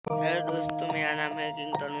Hello दोस्तों, मेरा नाम है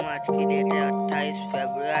किंग तनु। आज की डेट है 28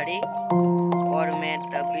 फरवरी और मैं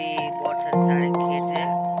तभी बहुत सारे खेत हैं,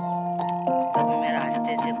 तभी मैं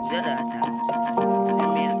रास्ते से गुजर रहा था। तभी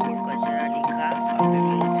मेरे को कचरा दिखा। अभी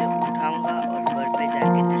मैं उसे उठाऊंगा और घर पे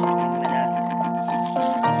जाके डस्टबिन